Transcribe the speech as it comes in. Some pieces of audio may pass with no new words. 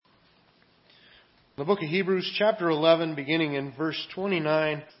The book of Hebrews, chapter 11, beginning in verse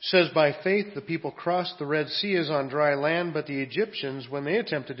 29, says, "By faith the people crossed the Red Sea as on dry land, but the Egyptians, when they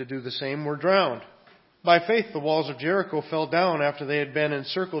attempted to do the same, were drowned. By faith the walls of Jericho fell down after they had been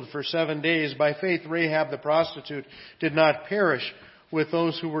encircled for 7 days. By faith Rahab the prostitute did not perish with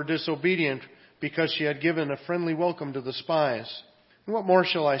those who were disobedient, because she had given a friendly welcome to the spies. And what more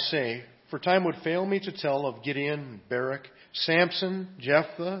shall I say? For time would fail me to tell of Gideon, Barak, Samson,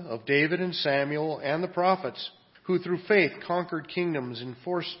 Jephthah, of David and Samuel, and the prophets, who through faith conquered kingdoms,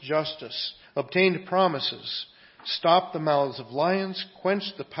 enforced justice, obtained promises, stopped the mouths of lions,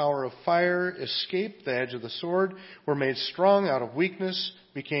 quenched the power of fire, escaped the edge of the sword, were made strong out of weakness,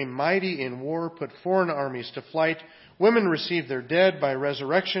 became mighty in war, put foreign armies to flight. Women received their dead by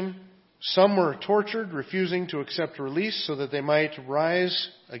resurrection. Some were tortured, refusing to accept release so that they might rise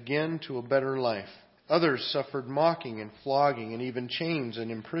again to a better life. Others suffered mocking and flogging and even chains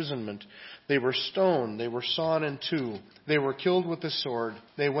and imprisonment. They were stoned. They were sawn in two. They were killed with the sword.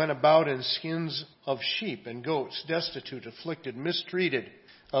 They went about in skins of sheep and goats, destitute, afflicted, mistreated,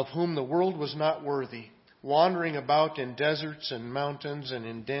 of whom the world was not worthy, wandering about in deserts and mountains and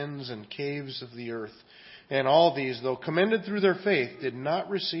in dens and caves of the earth. And all these, though commended through their faith, did not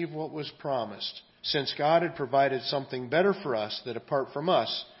receive what was promised, since God had provided something better for us, that apart from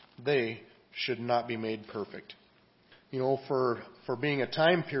us, they should not be made perfect." For being a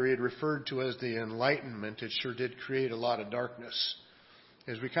time period referred to as the Enlightenment, it sure did create a lot of darkness.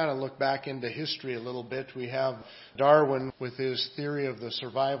 As we kind of look back into history a little bit, we have Darwin with his theory of the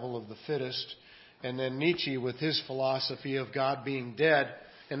survival of the fittest, and then Nietzsche with his philosophy of God being dead.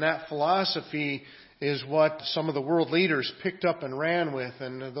 And that philosophy is what some of the world leaders picked up and ran with,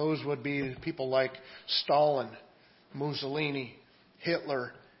 and those would be people like Stalin, Mussolini,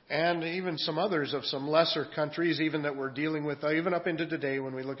 Hitler, and even some others of some lesser countries, even that we're dealing with, even up into today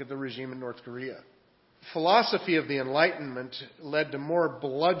when we look at the regime in North Korea. Philosophy of the Enlightenment led to more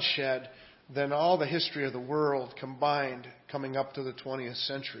bloodshed than all the history of the world combined coming up to the 20th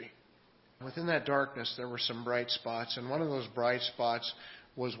century. Within that darkness, there were some bright spots, and one of those bright spots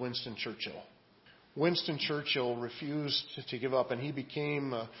was Winston Churchill. Winston Churchill refused to give up, and he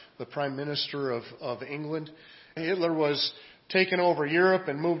became the Prime Minister of England. Hitler was taken over Europe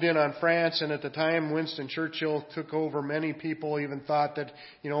and moved in on France, and at the time Winston Churchill took over, many people even thought that,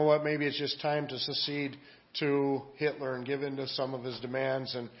 maybe it's just time to secede to Hitler and give in to some of his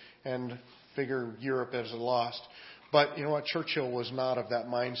demands and figure Europe as lost. But Churchill was not of that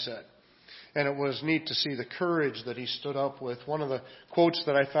mindset. And it was neat to see the courage that he stood up with. One of the quotes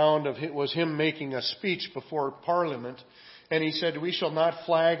that I found of it was him making a speech before Parliament, and he said, "We shall not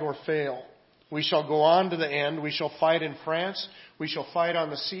flag or fail. We shall go on to the end. We shall fight in France. We shall fight on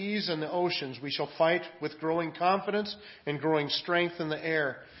the seas and the oceans. We shall fight with growing confidence and growing strength in the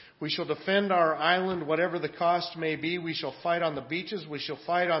air. We shall defend our island, whatever the cost may be. We shall fight on the beaches. We shall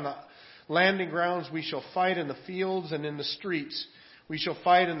fight on the landing grounds. We shall fight in the fields and in the streets. We shall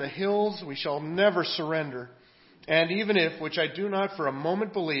fight in the hills. We shall never surrender. And even if, which I do not for a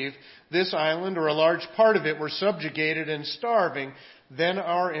moment believe, this island or a large part of it were subjugated and starving, then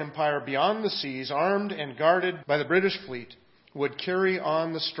our empire beyond the seas, armed and guarded by the British fleet, would carry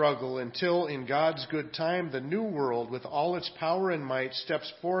on the struggle until, in God's good time, the new world, with all its power and might,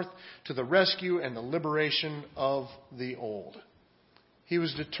 steps forth to the rescue and the liberation of the old." He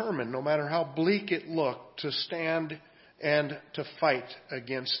was determined, no matter how bleak it looked, to stand and to fight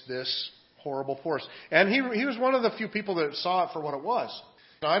against this horrible force. And he was one of the few people that saw it for what it was.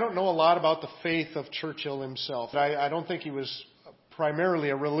 Now, I don't know a lot about the faith of Churchill himself. I don't think he was primarily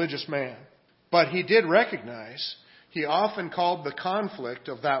a religious man. But he did recognize, he often called the conflict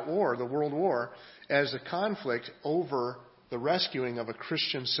of that war, the World War, as a conflict over the rescuing of a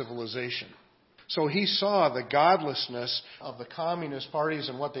Christian civilization. So he saw the godlessness of the communist parties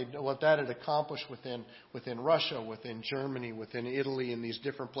and what that had accomplished within Russia, within Germany, within Italy, in these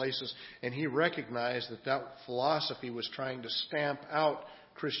different places. And he recognized that philosophy was trying to stamp out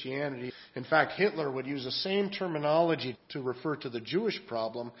Christianity. In fact, Hitler would use the same terminology to refer to the Jewish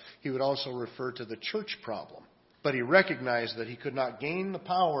problem. He would also refer to the church problem. But he recognized that he could not gain the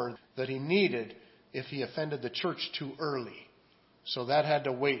power that he needed if he offended the church too early. So that had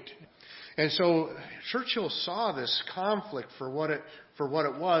to wait. And so Churchill saw this conflict for what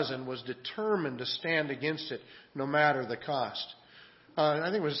it was and was determined to stand against it no matter the cost.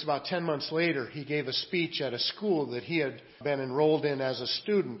 I think it was about 10 months later, he gave a speech at a school that he had been enrolled in as a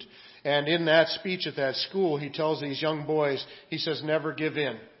student. And in that speech at that school, he tells these young boys, he says, "Never give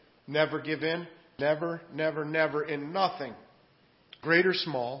in. Never give in. Never, never, never in nothing, great or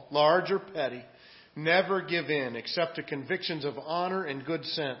small, large or petty. Never give in except to convictions of honor and good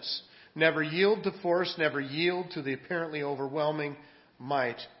sense. Never yield to force, never yield to the apparently overwhelming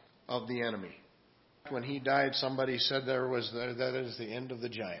might of the enemy. When he died, somebody said that is the end of the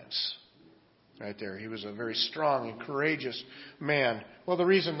giants. Right there. He was a very strong and courageous man. Well, the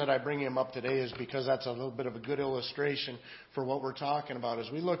reason that I bring him up today is because that's a little bit of a good illustration for what we're talking about. As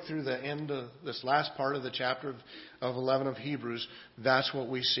we look through the end of this last part of the chapter of 11 of Hebrews, that's what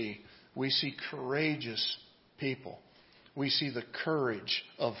we see. We see courageous people. We see the courage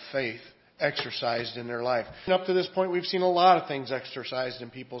of faith exercised in their life. And up to this point, we've seen a lot of things exercised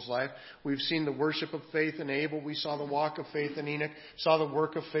in people's life. We've seen the worship of faith in Abel. We saw the walk of faith in Enoch. Saw the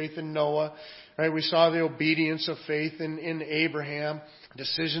work of faith in Noah. Right? We saw the obedience of faith in Abraham.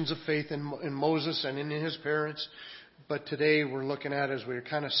 Decisions of faith in Moses and in his parents. But today we're looking at, as we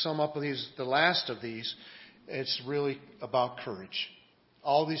kind of sum up the last of these, it's really about courage.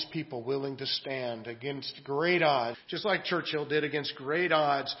 All these people willing to stand against great odds, just like Churchill did against great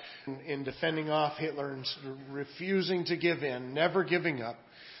odds in defending off Hitler and refusing to give in, never giving up.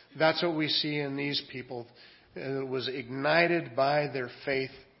 That's what we see in these people. It was ignited by their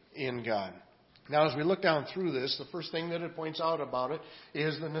faith in God. Now, as we look down through this, the first thing that it points out about it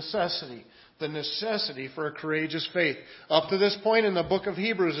is the necessity. The necessity for a courageous faith. Up to this point in the book of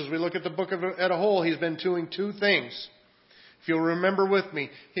Hebrews, as we look at the book as a whole, he's been doing two things. If you'll remember with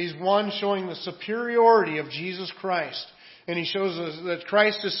me, he's one showing the superiority of Jesus Christ. And he shows us that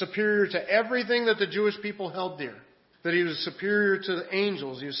Christ is superior to everything that the Jewish people held dear. That he was superior to the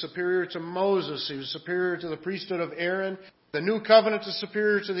angels. He was superior to Moses. He was superior to the priesthood of Aaron. The new covenant is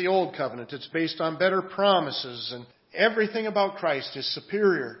superior to the old covenant. It's based on better promises. And everything about Christ is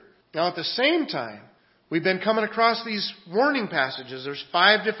superior. Now at the same time, we've been coming across these warning passages. There's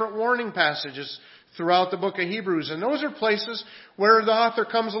 5 different warning passages throughout the book of Hebrews. And those are places where the author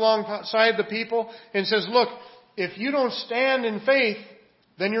comes alongside the people and says, look, if you don't stand in faith,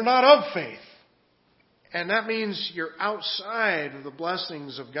 then you're not of faith. And that means you're outside of the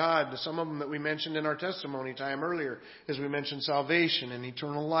blessings of God. Some of them that we mentioned in our testimony time earlier, as we mentioned salvation and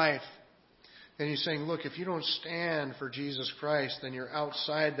eternal life. And he's saying, look, if you don't stand for Jesus Christ, then you're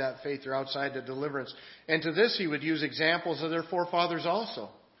outside that faith. You're outside the deliverance. And to this he would use examples of their forefathers also.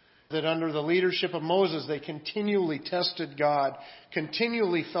 That under the leadership of Moses, they continually tested God,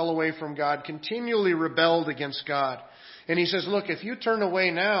 continually fell away from God, continually rebelled against God. And he says, look, if you turn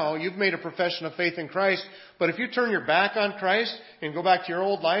away now, you've made a profession of faith in Christ, but if you turn your back on Christ and go back to your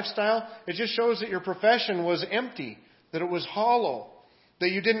old lifestyle, it just shows that your profession was empty, that it was hollow,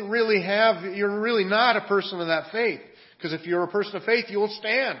 that you're really not a person of that faith. Because if you're a person of faith, you'll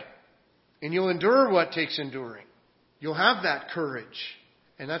stand, and you'll endure what takes enduring. You'll have that courage.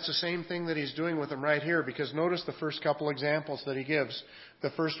 And that's the same thing that he's doing with them right here, because notice the first couple examples that he gives. The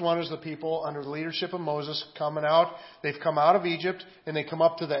first one is the people under the leadership of Moses coming out. They've come out of Egypt, and they come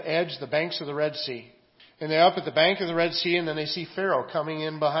up to the edge, the banks of the Red Sea. And they're up at the bank of the Red Sea, and then they see Pharaoh coming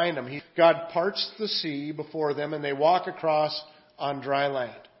in behind them. God parts the sea before them, and they walk across on dry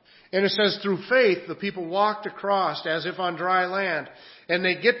land. And it says through faith, the people walked across as if on dry land. And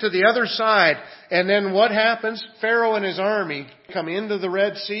they get to the other side. And then what happens? Pharaoh and his army come into the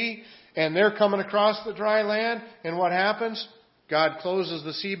Red Sea. And they're coming across the dry land. And what happens? God closes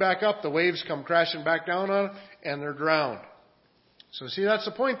the sea back up. The waves come crashing back down on it. And they're drowned. So see, that's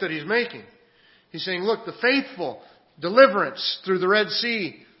the point that he's making. He's saying, look, the faithful deliverance through the Red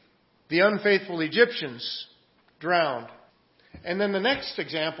Sea. The unfaithful Egyptians drowned. And then the next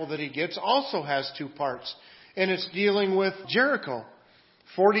example that he gets also has 2 parts. And it's dealing with Jericho.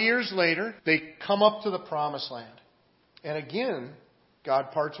 40 years later, they come up to the promised land. And again,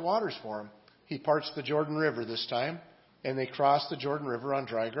 God parts waters for them. He parts the Jordan River this time. And they cross the Jordan River on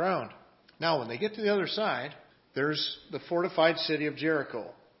dry ground. Now, when they get to the other side, there's the fortified city of Jericho.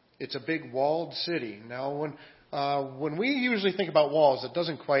 It's a big walled city. Now, when we usually think about walls, it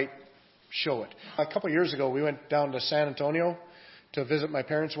doesn't quite show it. A couple of years ago, we went down to San Antonio to visit my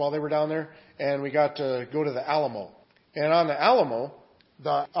parents while they were down there, and we got to go to the Alamo. And on the Alamo,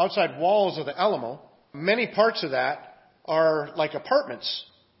 the outside walls of the Alamo, many parts of that are like apartments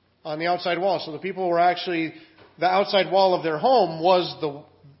on the outside wall. So the people were actually, the outside wall of their home was the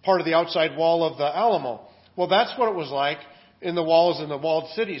part of the outside wall of the Alamo. Well, that's what it was like in the walls in the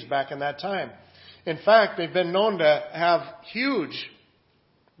walled cities back in that time. In fact, they've been known to have huge,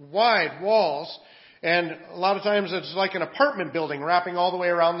 wide walls. And a lot of times it's like an apartment building wrapping all the way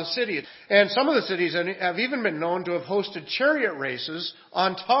around the city. And some of the cities have even been known to have hosted chariot races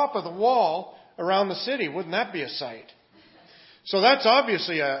on top of the wall around the city. Wouldn't that be a sight? So that's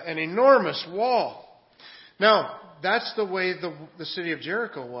obviously an enormous wall. Now, that's the way the city of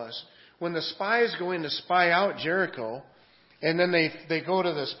Jericho was. When the spies go in to spy out Jericho, And then they go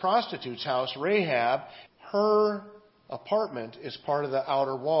to this prostitute's house, Rahab. Her apartment is part of the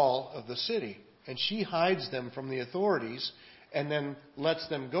outer wall of the city. And she hides them from the authorities and then lets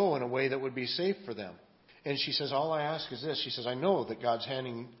them go in a way that would be safe for them. And she says, all I ask is this. She says, I know that God's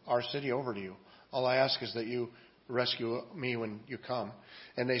handing our city over to you. All I ask is that you rescue me when you come.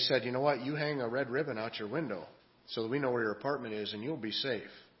 And they said, you know what? You hang a red ribbon out your window so that we know where your apartment is and you'll be safe.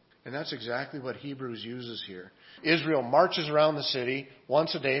 And that's exactly what Hebrews uses here. Israel marches around the city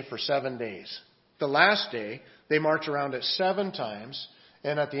once a day for 7 days. The last day, they march around it 7 times.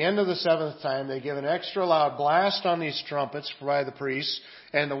 And at the end of the 7th time, they give an extra loud blast on these trumpets by the priests,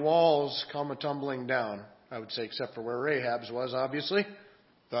 and the walls come tumbling down. I would say except for where Rahab's was, obviously.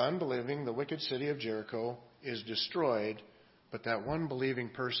 The unbelieving, the wicked city of Jericho is destroyed, but that one believing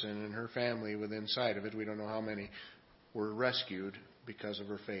person and her family within sight of it, we don't know how many, were rescued because of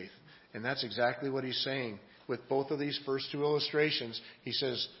her faith. And that's exactly what he's saying with both of these first 2 illustrations. He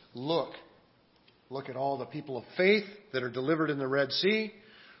says, look at all the people of faith that are delivered in the Red Sea.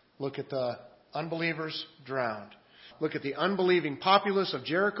 Look at the unbelievers drowned. Look at the unbelieving populace of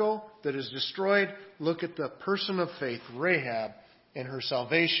Jericho that is destroyed. Look at the person of faith, Rahab, and her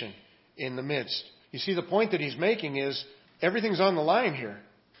salvation in the midst. You see, the point that he's making is everything's on the line here.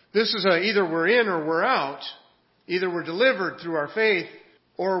 This is either we're in or we're out. Either we're delivered through our faith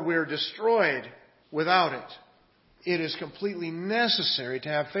or we're destroyed without it. It is completely necessary to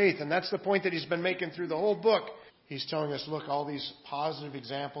have faith. And that's the point that he's been making through the whole book. He's telling us, look, all these positive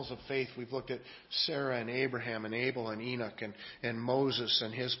examples of faith. We've looked at Sarah and Abraham and Abel and Enoch and Moses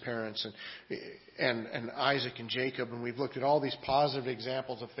and his parents and Isaac and Jacob. And we've looked at all these positive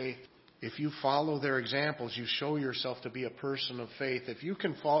examples of faith. If you follow their examples, you show yourself to be a person of faith. If you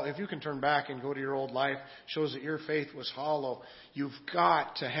can turn back and go to your old life, shows that your faith was hollow. You've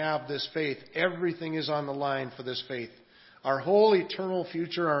got to have this faith. Everything is on the line for this faith. Our whole eternal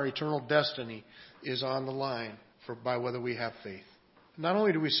future, our eternal destiny is on the line by whether we have faith. Not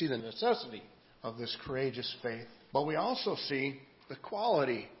only do we see the necessity of this courageous faith, but we also see the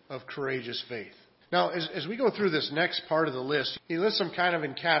quality of courageous faith. Now, as we go through this next part of the list, he lists them kind of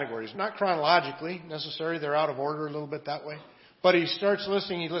in categories. Not chronologically necessarily. They're out of order a little bit that way. But he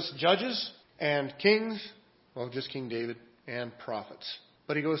lists judges and kings, well, just King David, and prophets.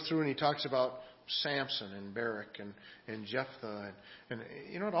 But he goes through and he talks about Samson and Barak and Jephthah. And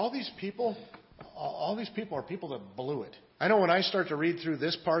you know what? All these people are people that blew it. I know when I start to read through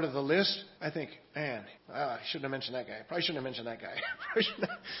this part of the list, I think, man, I shouldn't have mentioned that guy. Probably shouldn't have mentioned that guy.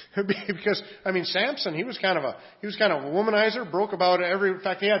 Because, Samson, he was kind of a womanizer, broke about every, in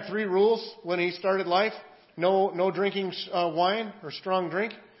fact, he had 3 rules when he started life. No drinking wine or strong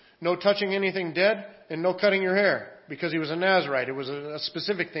drink, no touching anything dead, and no cutting your hair, because he was a Nazirite. It was a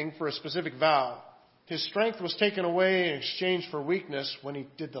specific thing for a specific vow. His strength was taken away in exchange for weakness when he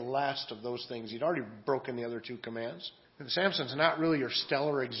did the last of those things. He'd already broken the other 2 commands. And Samson's not really your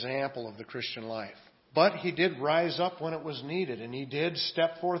stellar example of the Christian life. But he did rise up when it was needed, and he did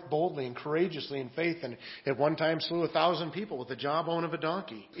step forth boldly and courageously in faith, and at one time slew 1,000 people with the jawbone of a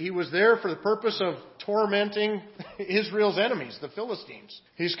donkey. He was there for the purpose of tormenting Israel's enemies, the Philistines.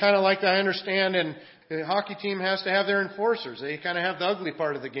 He's kind of like, I understand, and the hockey team has to have their enforcers. They kind of have the ugly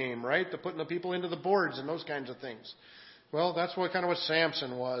part of the game, right? The putting the people into the boards and those kinds of things. Well, that's what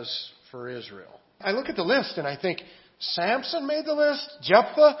Samson was for Israel. I look at the list and I think, Samson made the list?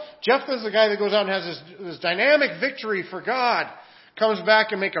 Jephthah is the guy that goes out and has this dynamic victory for God. Comes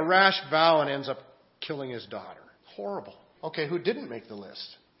back and make a rash vow and ends up killing his daughter. Horrible. Okay, who didn't make the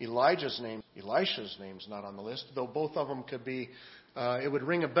list? Elisha's name's not on the list, though both of them could be, it would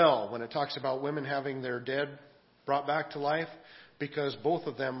ring a bell when it talks about women having their dead brought back to life, because both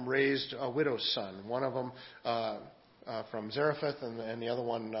of them raised a widow's son. One of them from Zarephath and the other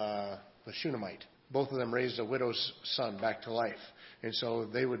one the Shunammite. Both of them raised a widow's son back to life. And so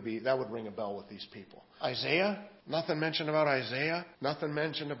that would ring a bell with these people. Isaiah, nothing mentioned about Isaiah. Nothing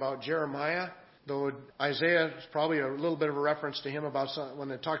mentioned about Jeremiah. Though Isaiah is probably a little bit of a reference to him about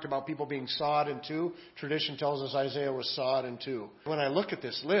when it talked about people being sawed in 2. Tradition tells us Isaiah was sawed in 2. When I look at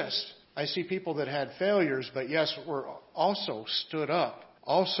this list, I see people that had failures, but yes, were also stood up,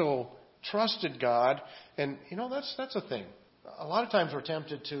 also trusted God. And, that's a thing. A lot of times we're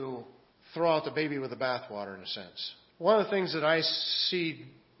tempted to throw out the baby with the bathwater, in a sense. One of the things that I see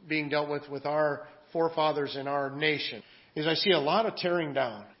being dealt with our forefathers in our nation is I see a lot of tearing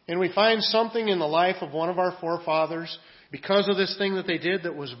down. And we find something in the life of one of our forefathers because of this thing that they did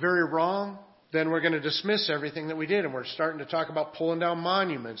that was very wrong, then we're going to dismiss everything that we did. And we're starting to talk about pulling down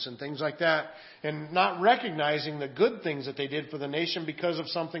monuments and things like that, and not recognizing the good things that they did for the nation because of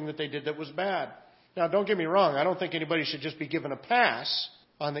something that they did that was bad. Now, don't get me wrong. I don't think anybody should just be given a pass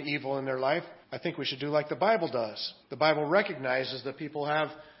on the evil in their life. I think we should do like the Bible does. The Bible recognizes that people have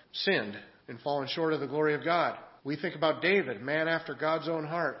sinned and fallen short of the glory of God. We think about David, man after God's own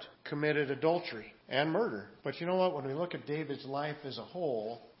heart, committed adultery and murder. But you know what? When we look at David's life as a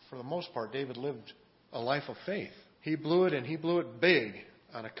whole, for the most part, David lived a life of faith. He blew it, and he blew it big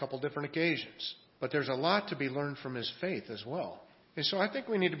on a couple different occasions. But there's a lot to be learned from his faith as well. And so I think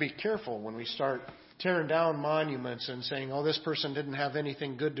we need to be careful when we start tearing down monuments and saying, oh, this person didn't have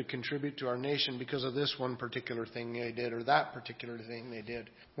anything good to contribute to our nation because of this one particular thing they did or that particular thing they did.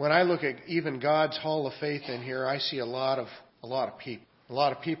 When I look at even God's Hall of Faith in here, I see a lot of people. A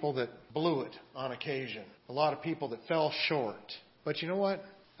lot of people that blew it on occasion. A lot of people that fell short. But you know what?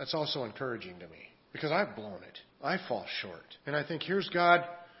 That's also encouraging to me because I've blown it. I fall short. And I think here's God.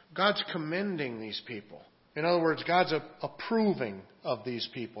 God's commending these people. In other words, God's approving of these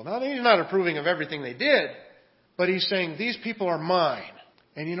people. Now, He's not approving of everything they did, but He's saying, these people are mine.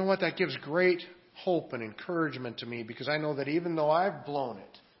 And you know what? That gives great hope and encouragement to me because I know that even though I've blown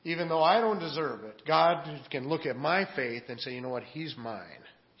it, even though I don't deserve it, God can look at my faith and say, you know what? He's mine.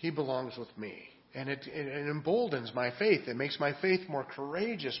 He belongs with me. And it emboldens my faith. It makes my faith more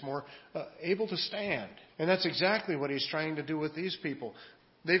courageous, more able to stand. And that's exactly what He's trying to do with these people.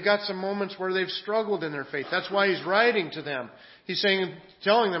 They've got some moments where they've struggled in their faith. That's why He's writing to them. He's saying,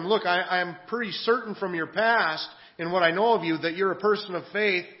 telling them, look, I'm pretty certain from your past and what I know of you that you're a person of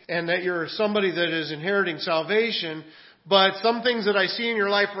faith and that you're somebody that is inheriting salvation. But some things that I see in your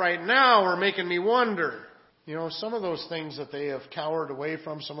life right now are making me wonder. You know, some of those things that they have cowered away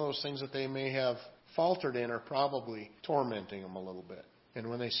from, some of those things that they may have faltered in are probably tormenting them a little bit. And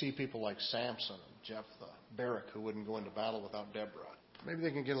when they see people like Samson and Jephthah, Barak, who wouldn't go into battle without Deborah, maybe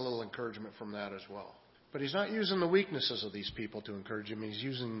they can get a little encouragement from that as well. But He's not using the weaknesses of these people to encourage them. He's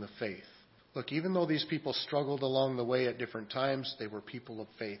using the faith. Look, even though these people struggled along the way at different times, they were people of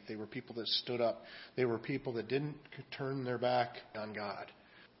faith. They were people that stood up. They were people that didn't turn their back on God.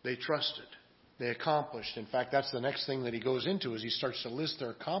 They trusted. They accomplished. In fact, that's the next thing that he goes into is he starts to list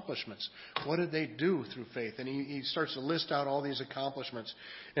their accomplishments. What did they do through faith? And he starts to list out all these accomplishments.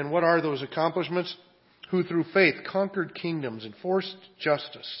 And what are those accomplishments? Who through faith conquered kingdoms, enforced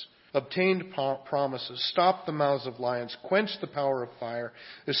justice, obtained promises, stopped the mouths of lions, quenched the power of fire,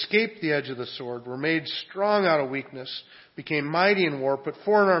 escaped the edge of the sword, were made strong out of weakness, became mighty in war, put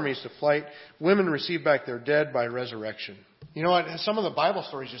foreign armies to flight, women received back their dead by resurrection. You know what? Some of the Bible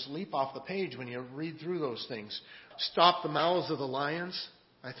stories just leap off the page when you read through those things. Stop the mouths of the lions.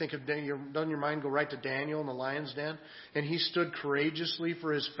 I think doesn't your mind go right to Daniel in the lion's den? And he stood courageously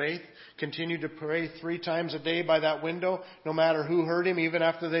for his faith, continued to pray 3 times a day by that window, no matter who hurt him, even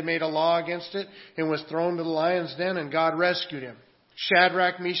after they made a law against it, and was thrown to the lion's den, and God rescued him.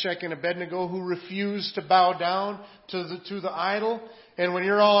 Shadrach, Meshach, and Abednego, who refused to bow down to the idol. And when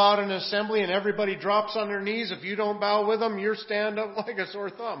you're all out in assembly and everybody drops on their knees, if you don't bow with them, you stand up like a sore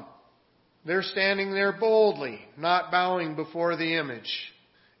thumb. They're standing there boldly, not bowing before the image.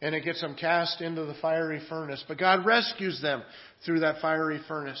 And it gets them cast into the fiery furnace. But God rescues them through that fiery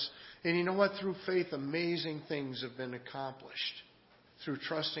furnace. And you know what? Through faith, amazing things have been accomplished. Through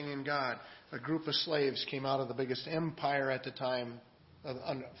trusting in God. A group of slaves came out of the biggest empire at the time,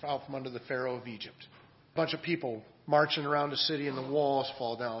 out from under the Pharaoh of Egypt. A bunch of people marching around a city and the walls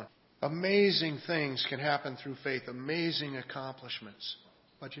fall down. Amazing things can happen through faith. Amazing accomplishments.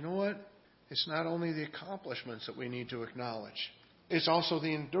 But you know what? It's not only the accomplishments that we need to acknowledge. It's also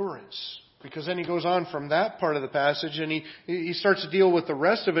the endurance. Because then he goes on from that part of the passage and he starts to deal with the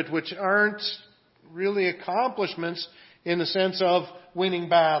rest of it, which aren't really accomplishments in the sense of winning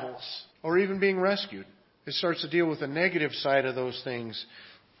battles or even being rescued. It starts to deal with the negative side of those things.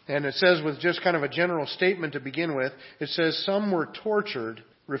 And it says with just kind of a general statement to begin with, it says some were tortured,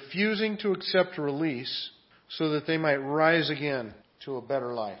 refusing to accept release so that they might rise again to a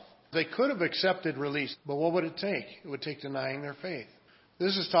better life. They could have accepted release, but what would it take? It would take denying their faith.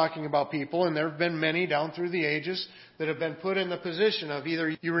 This is talking about people, and there have been many down through the ages that have been put in the position of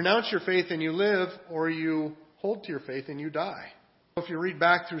either you renounce your faith and you live, or you hold to your faith and you die. If you read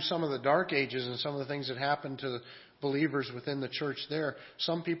back through some of the dark ages and some of the things that happened to believers within the church there,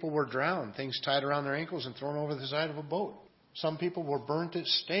 some people were drowned, things tied around their ankles and thrown over the side of a boat. Some people were burnt at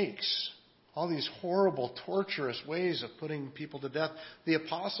stakes. All these horrible, torturous ways of putting people to death. The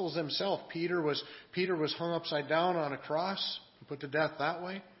apostles themselves, Peter was hung upside down on a cross and put to death that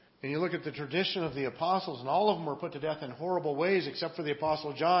way. And you look at the tradition of the apostles, and all of them were put to death in horrible ways, except for the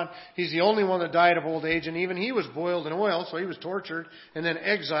apostle John. He's the only one that died of old age, and even he was boiled in oil, so he was tortured, and then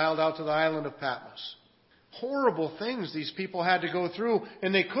exiled out to the island of Patmos. horrible things these people had to go through.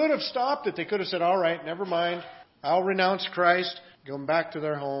 And they could have stopped it. They could have said, all right, never mind. I'll renounce Christ. Going back to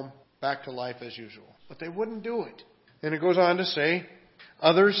their home, back to life as usual. But they wouldn't do it. And it goes on to say,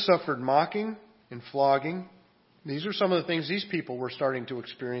 others suffered mocking and flogging. These are some of the things these people were starting to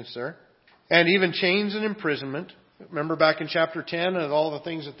experience there. And even chains and imprisonment. Remember back in chapter 10 of all the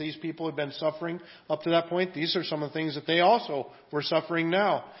things that these people had been suffering up to that point? These are some of the things that they also were suffering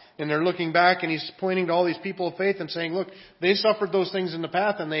now. And they're looking back and he's pointing to all these people of faith and saying, look, they suffered those things in the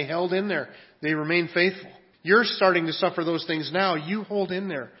past and they held in there. They remained faithful. You're starting to suffer those things now. You hold in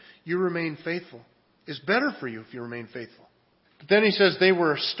there. You remain faithful. It's better for you if you remain faithful. But then he says they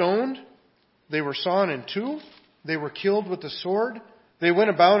were stoned. They were sawn in two. They were killed with the sword. They went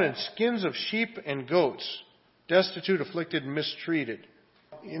about in skins of sheep and goats, destitute, afflicted, and mistreated.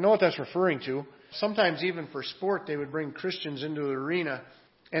 You know what that's referring to? Sometimes even for sport, they would bring Christians into the arena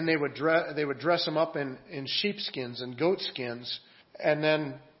and they would dress them up in sheepskins and goat skins and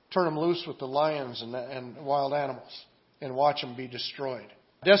then turn them loose with the lions and wild animals and watch them be destroyed.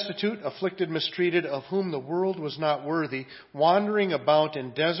 Destitute, afflicted, mistreated, of whom the world was not worthy, wandering about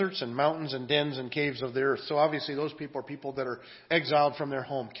in deserts and mountains and dens and caves of the earth. So obviously those people are people that are exiled from their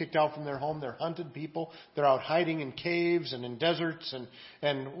home, kicked out from their home. They're hunted people. They're out hiding in caves and in deserts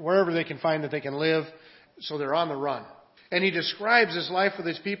and wherever they can find that they can live. So they're on the run. And he describes his life with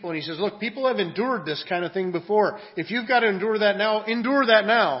his people and he says, look, people have endured this kind of thing before. If you've got to endure that now, endure that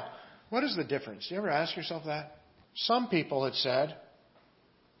now. What is the difference? Do you ever ask yourself that? Some people, it said,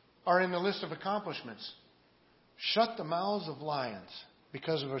 are in the list of accomplishments. Shut the mouths of lions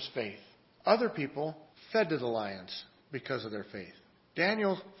because of his faith. Other people fed to the lions because of their faith.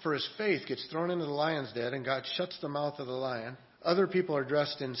 Daniel, for his faith, gets thrown into the lion's den and God shuts the mouth of the lion. Other people are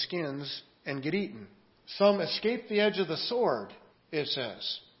dressed in skins and get eaten. Some escape the edge of the sword, it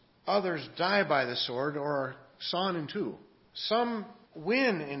says. Others die by the sword or are sawn in two. Some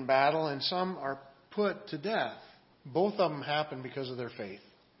win in battle and some are put to death. Both of them happen because of their faith.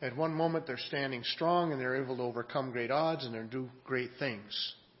 At one moment, they're standing strong and they're able to overcome great odds and they do great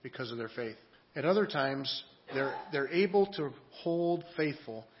things because of their faith. At other times, they're able to hold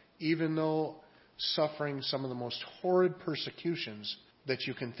faithful even though suffering some of the most horrid persecutions that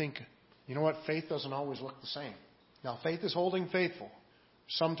you can think of. You know what? Faith doesn't always look the same. Now, faith is holding faithful.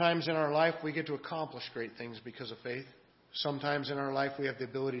 Sometimes in our life, we get to accomplish great things because of faith. Sometimes in our life, we have the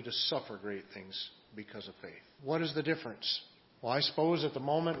ability to suffer great things because of faith. What is the difference? Well, I suppose at the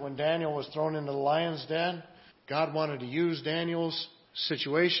moment when Daniel was thrown into the lion's den, God wanted to use Daniel's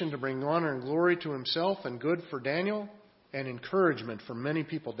situation to bring honor and glory to himself and good for Daniel and encouragement for many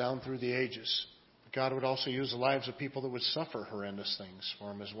people down through the ages. God would also use the lives of people that would suffer horrendous things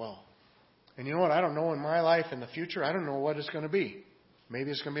for him as well. And you know what? I don't know in my life in the future, I don't know what it's going to be. Maybe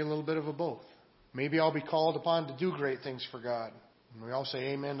it's going to be a little bit of a both. Maybe I'll be called upon to do great things for God. And we all say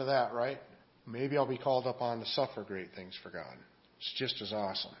amen to that, right? Maybe I'll be called upon to suffer great things for God. It's just as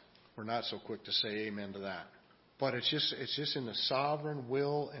awesome. We're not so quick to say amen to that. But it's just in the sovereign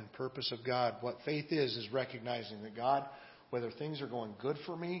will and purpose of God. What faith is recognizing that God, whether things are going good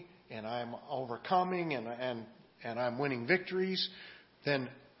for me and I'm overcoming and I'm winning victories, then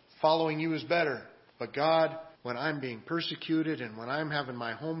following you is better. But God, when I'm being persecuted and when I'm having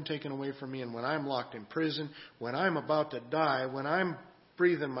my home taken away from me and when I'm locked in prison, when I'm about to die, when I'm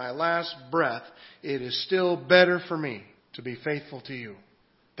breathing my last breath, it is still better for me to be faithful to you.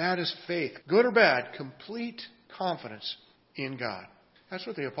 That is faith. Good or bad, complete confidence in God. That's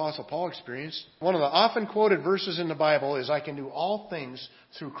what the Apostle Paul experienced. One of the often quoted verses in the Bible is, I can do all things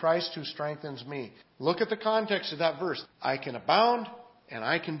through Christ who strengthens me. Look at the context of that verse. I can abound and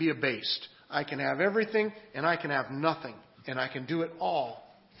I can be abased. I can have everything and I can have nothing. And I can do it all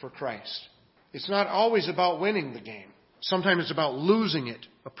for Christ. It's not always about winning the game. Sometimes it's about losing it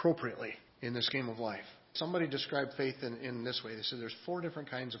appropriately in this game of life. Somebody described faith in this way. They said there's 4 different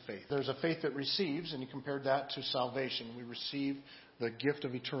kinds of faith. There's a faith that receives, and he compared that to salvation. We receive the gift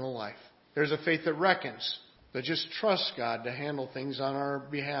of eternal life. There's a faith that reckons, that just trusts God to handle things on our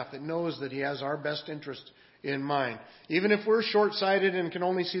behalf, that knows that he has our best interest in mind. Even if we're short-sighted and can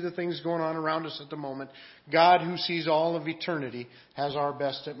only see the things going on around us at the moment, God, who sees all of eternity, has our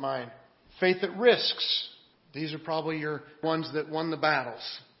best at mind. Faith that risks. These are probably your ones that won the battles.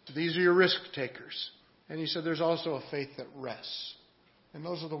 These are your risk takers. And he said there's also a faith that rests. And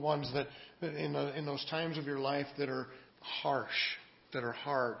those are the ones that in those times of your life that are harsh, that are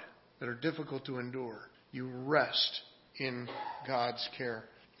hard, that are difficult to endure, you rest in God's care,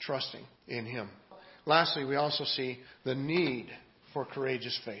 trusting in him. Lastly, we also see the need for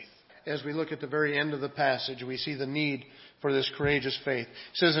courageous faith. as we look at the very end of the passage. We see the need for this courageous faith.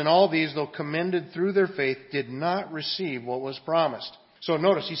 It says, and all these, though commended through their faith, did not receive what was promised. So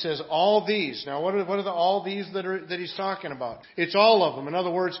notice, he says, all these. Now, what are the all these that he's talking about? It's all of them. In other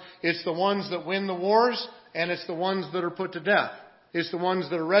words, it's the ones that win the wars, and it's the ones that are put to death. It's the ones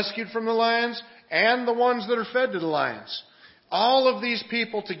that are rescued from the lions, and the ones that are fed to the lions. All of these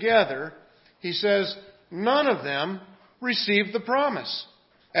people together, he says, none of them received the promise.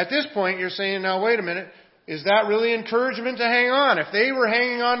 At this point, you're saying, now wait a minute, is that really encouragement to hang on? If they were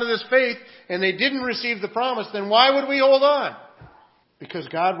hanging on to this faith and they didn't receive the promise, then why would we hold on? Because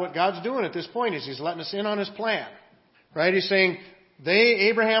what God's doing at this point is He's letting us in on His plan. Right? He's saying,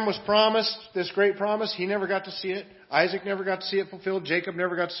 Abraham was promised this great promise. He never got to see it. Isaac never got to see it fulfilled. Jacob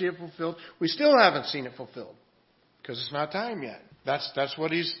never got to see it fulfilled. We still haven't seen it fulfilled. Because it's not time yet. That's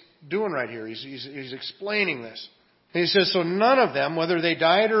what he's doing right here. He's explaining this. And he says, so none of them, whether they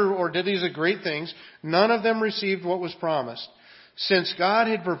died or did these great things, none of them received what was promised. Since God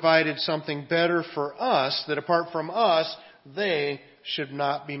had provided something better for us, that apart from us, they should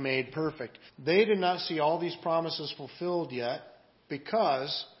not be made perfect. They did not see all these promises fulfilled yet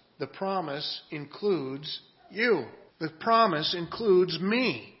because the promise includes you. The promise includes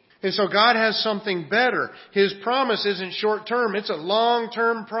me. And so God has something better. His promise isn't short term, it's a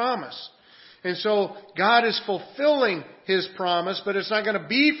long-term promise. And so God is fulfilling His promise, but it's not going to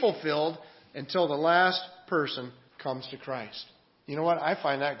be fulfilled until the last person comes to Christ. You know what? I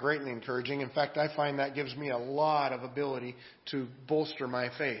find that greatly encouraging. In fact, I find that gives me a lot of ability to bolster my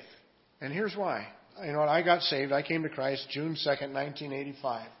faith. And here's why. You know what? I got saved. I came to Christ June 2nd,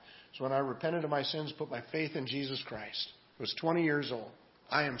 1985. So when I repented of my sins, put my faith in Jesus Christ. I was 20 years old.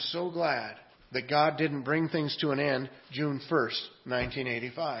 I am so glad that God didn't bring things to an end June 1st,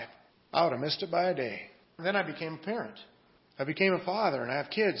 1985. I would have missed it by a day. And then I became a parent. I became a father, and I have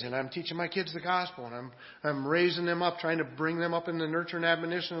kids, and I'm teaching my kids the gospel, and I'm raising them up, trying to bring them up in the nurture and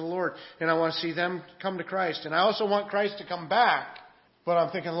admonition of the Lord. And I want to see them come to Christ. And I also want Christ to come back. But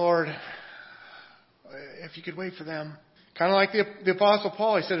I'm thinking, Lord, if you could wait for them. Kind of like the Apostle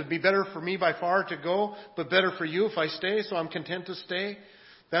Paul. He said, it'd be better for me by far to go, but better for you if I stay, so I'm content to stay.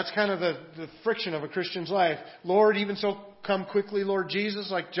 That's kind of the friction of a Christian's life. Lord, even so, come quickly, Lord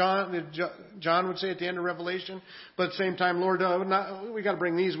Jesus, like John would say at the end of Revelation. But at the same time, Lord, we got to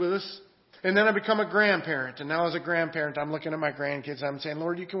bring these with us. And then I become a grandparent. And now as a grandparent, I'm looking at my grandkids. I'm saying,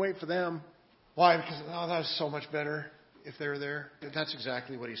 Lord, you can wait for them. Why? Because that's so much better if they're there. That's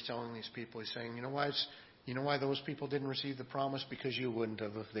exactly what He's telling these people. He's saying, you know why those people didn't receive the promise? Because you wouldn't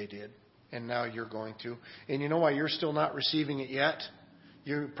have if they did. And now you're going to. And you know why you're still not receiving it yet?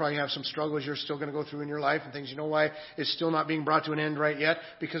 You probably have some struggles you're still going to go through in your life and things. You know why it's still not being brought to an end right yet?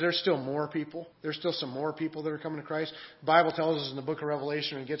 Because there's still more people. There's still some more people that are coming to Christ. The Bible tells us in the book of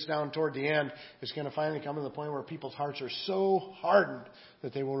Revelation, when it gets down toward the end, it's going to finally come to the point where people's hearts are so hardened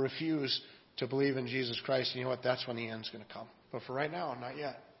that they will refuse to believe in Jesus Christ. And you know what? That's when the end's going to come. But for right now, not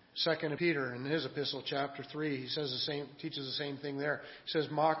yet. 2 Peter, in his epistle, chapter 3, he teaches the same thing there. He says,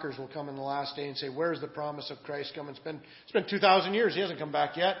 mockers will come in the last day and say, where's the promise of Christ coming? It's been 2,000 years. He hasn't come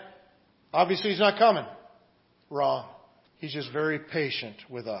back yet. Obviously, He's not coming. Wrong. He's just very patient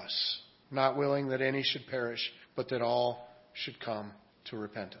with us, not willing that any should perish, but that all should come to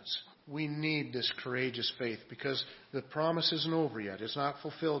repentance. We need this courageous faith because the promise isn't over yet. It's not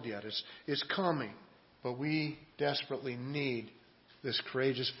fulfilled yet. It's coming. But we desperately need this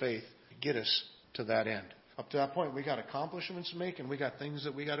courageous faith to get us to that end. Up to that point, we got accomplishments to make and we got things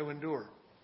that we got to endure.